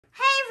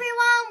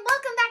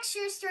back,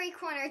 Shira Story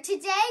Corner.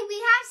 Today we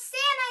have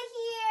Santa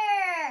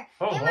here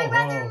and my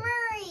brother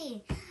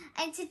Murray.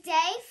 And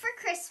today for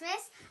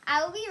Christmas,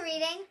 I will be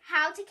reading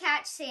How to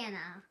Catch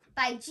Santa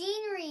by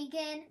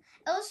Reagan,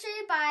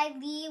 illustrated by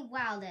Lee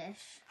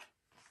Wildish.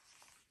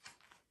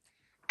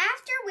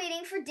 After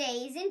waiting for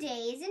days and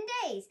days and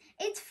days,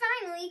 it's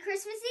finally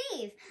Christmas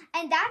Eve,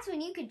 and that's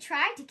when you could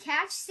try to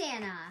catch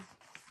Santa.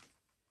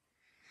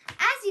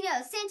 As you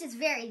know, Santa's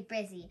very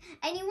busy,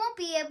 and you won't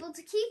be able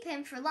to keep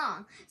him for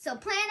long. So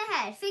plan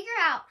ahead. Figure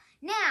out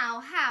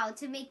now how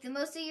to make the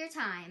most of your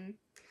time.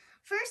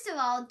 First of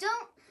all,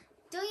 don't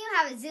you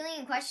have a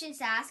zillion questions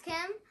to ask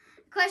him?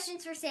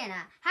 Questions for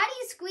Santa. How do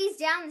you squeeze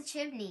down the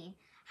chimney?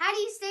 How do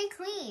you stay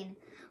clean?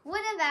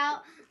 What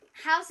about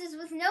houses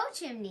with no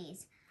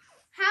chimneys?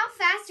 How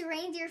fast do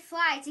reindeer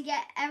fly to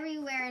get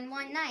everywhere in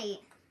one night?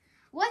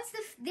 What's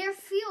their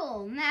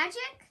fuel?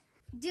 Magic?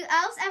 Do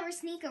elves ever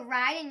sneak a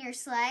ride in your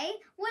sleigh?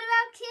 What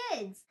about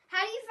kids?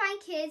 How do you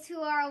find kids who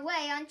are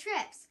away on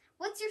trips?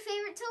 What's your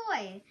favorite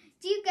toy?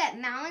 Do you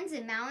get mountains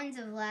and mountains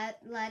of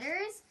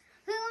letters?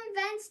 Who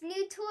invents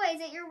new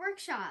toys at your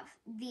workshop?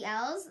 The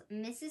elves?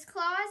 Mrs.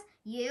 Claus?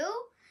 You?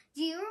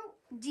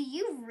 Do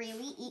you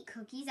really eat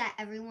cookies at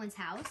everyone's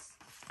house?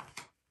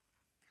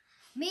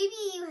 Maybe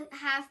you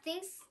have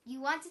things you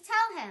want to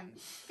tell him.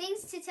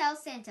 Things to tell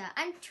Santa.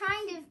 I'm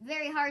trying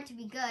very hard to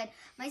be good.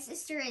 My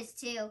sister is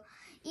too.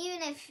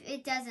 Even if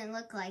it doesn't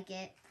look like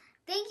it.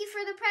 Thank you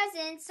for the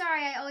present.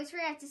 Sorry, I always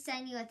forget to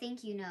send you a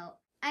thank you note.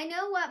 I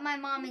know what my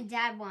mom and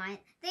dad want.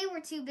 They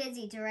were too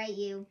busy to write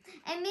you.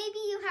 And maybe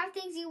you have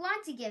things you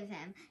want to give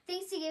him.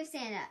 Things to give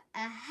Santa.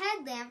 A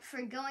headlamp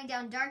for going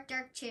down dark,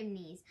 dark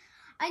chimneys.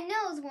 A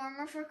nose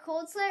warmer for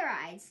cold sleigh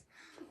rides.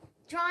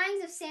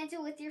 Drawings of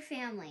Santa with your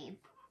family.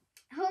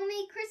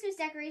 Homemade Christmas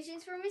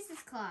decorations for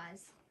Mrs.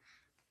 Claus.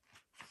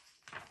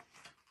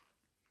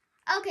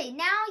 Okay,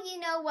 now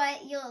you know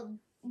what you'll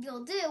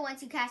do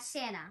once you catch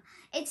Santa.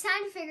 It's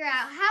time to figure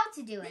out how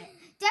to do it.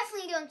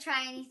 Definitely don't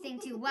try anything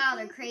too wild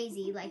or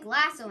crazy like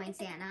lassoing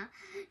Santa.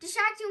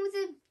 Distract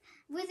him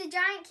with a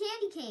giant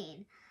candy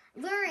cane,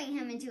 luring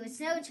him into a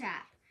snow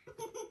trap.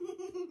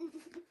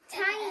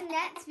 Tiny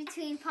nets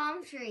between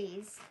palm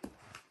trees.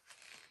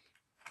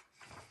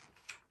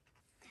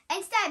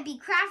 Instead, be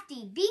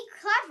crafty, be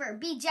clever,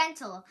 be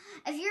gentle.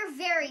 If you're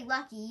very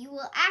lucky, you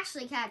will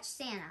actually catch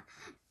Santa.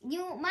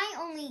 You might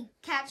only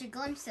catch a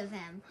glimpse of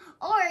him,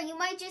 or you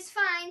might just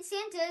find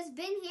Santa's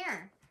been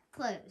here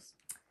clothes.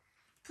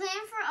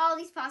 Plan for all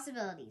these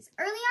possibilities.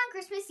 Early on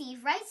Christmas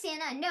Eve, write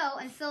Santa a note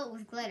and fill it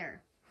with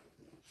glitter.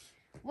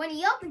 When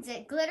he opens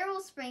it, glitter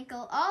will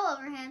sprinkle all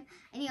over him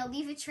and he'll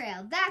leave a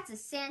trail. That's a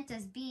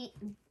Santa's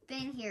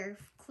been here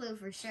clue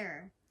for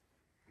sure.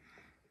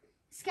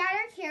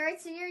 Scatter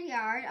carrots in your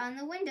yard on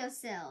the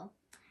windowsill.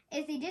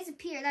 If they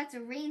disappear, that's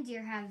a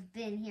reindeer have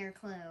been here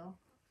clue.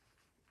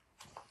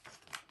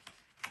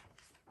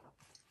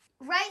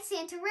 Write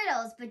Santa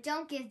riddles, but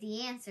don't give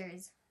the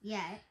answers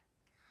yet.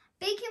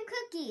 Bake him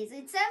cookies.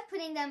 Instead of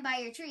putting them by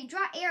your tree,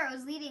 draw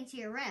arrows leading to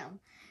your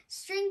room.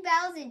 String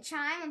bells and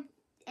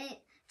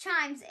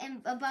chimes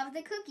above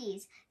the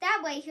cookies.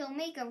 That way he'll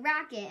make a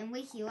racket and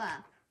wake you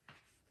up.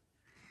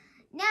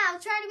 Now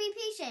try to be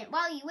patient.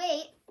 While you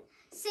wait,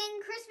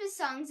 sing Christmas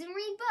songs and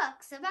read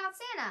books about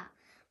Santa.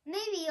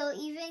 Maybe you'll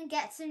even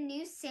get some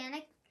new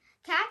Santa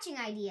catching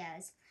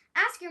ideas.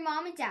 Ask your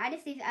mom and dad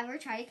if they've ever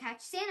tried to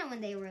catch Santa when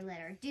they were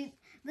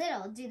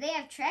little. Do they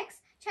have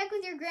tricks? Check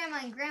with your grandma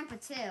and grandpa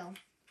too.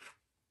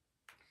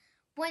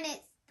 When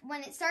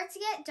it starts to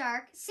get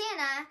dark,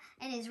 Santa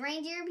and his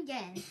reindeer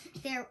begin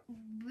their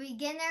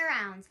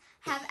rounds.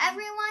 Have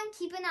everyone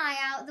keep an eye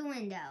out the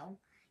window.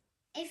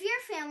 If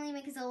your family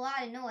makes a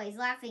lot of noise,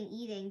 laughing,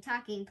 eating,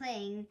 talking,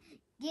 playing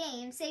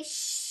games, say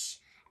shh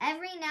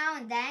every now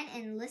and then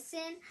and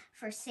listen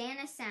for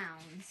Santa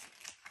sounds.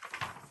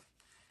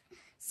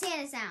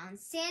 Santa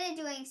sounds. Santa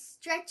doing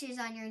stretches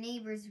on your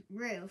neighbor's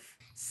roof.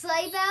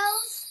 Sleigh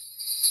bells.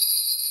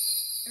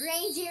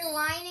 Reindeer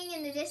whining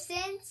in the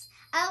distance.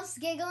 Elves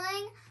giggling.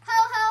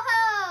 Ho, ho,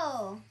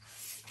 ho!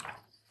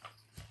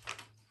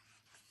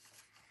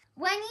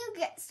 When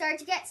you start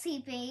to get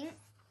sleepy,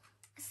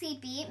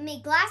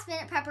 make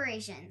last-minute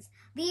preparations.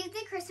 Leave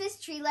the Christmas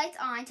tree lights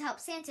on to help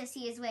Santa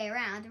see his way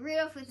around.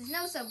 Rudolph with his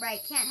nose so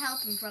bright can't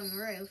help him from the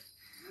roof.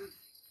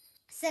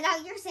 Set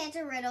out your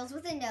Santa riddles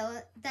with a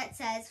note that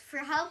says, "For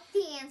help,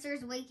 the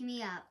answers wake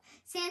me up."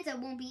 Santa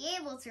won't be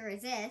able to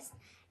resist.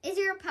 Is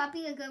your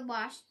puppy a good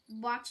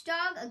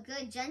watchdog, a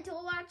good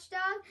gentle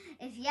watchdog?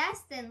 If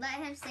yes, then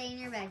let him stay in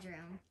your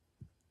bedroom.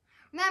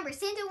 Remember,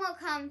 Santa won't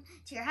come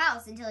to your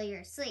house until you're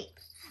asleep.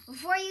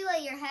 Before you lay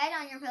your head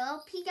on your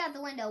pillow, peek out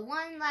the window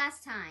one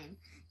last time.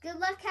 Good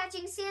luck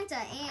catching Santa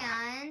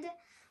and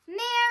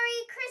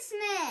Merry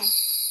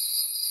Christmas!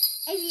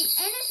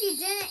 If you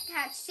didn't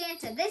catch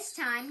Santa this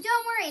time,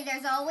 don't worry,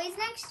 there's always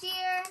next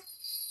year.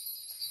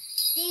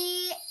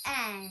 The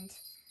end.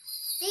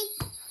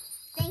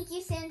 Thank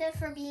you, Santa,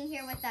 for being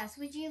here with us.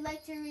 Would you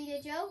like to read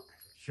a joke?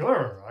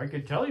 Sure, I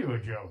could tell you a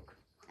joke.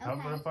 Okay. How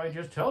about if I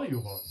just tell you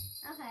one?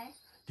 Okay.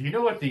 Do you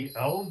know what the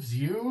elves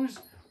use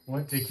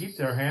Want to keep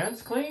their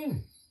hands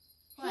clean?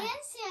 Hand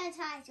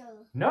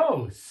sanitizer.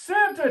 No,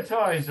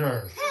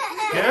 Santitizer.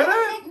 Get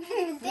it?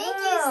 Thank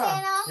you,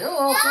 Santa. You're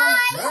welcome. Bye.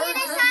 See Merry you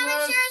next time at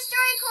Christmas. Shira's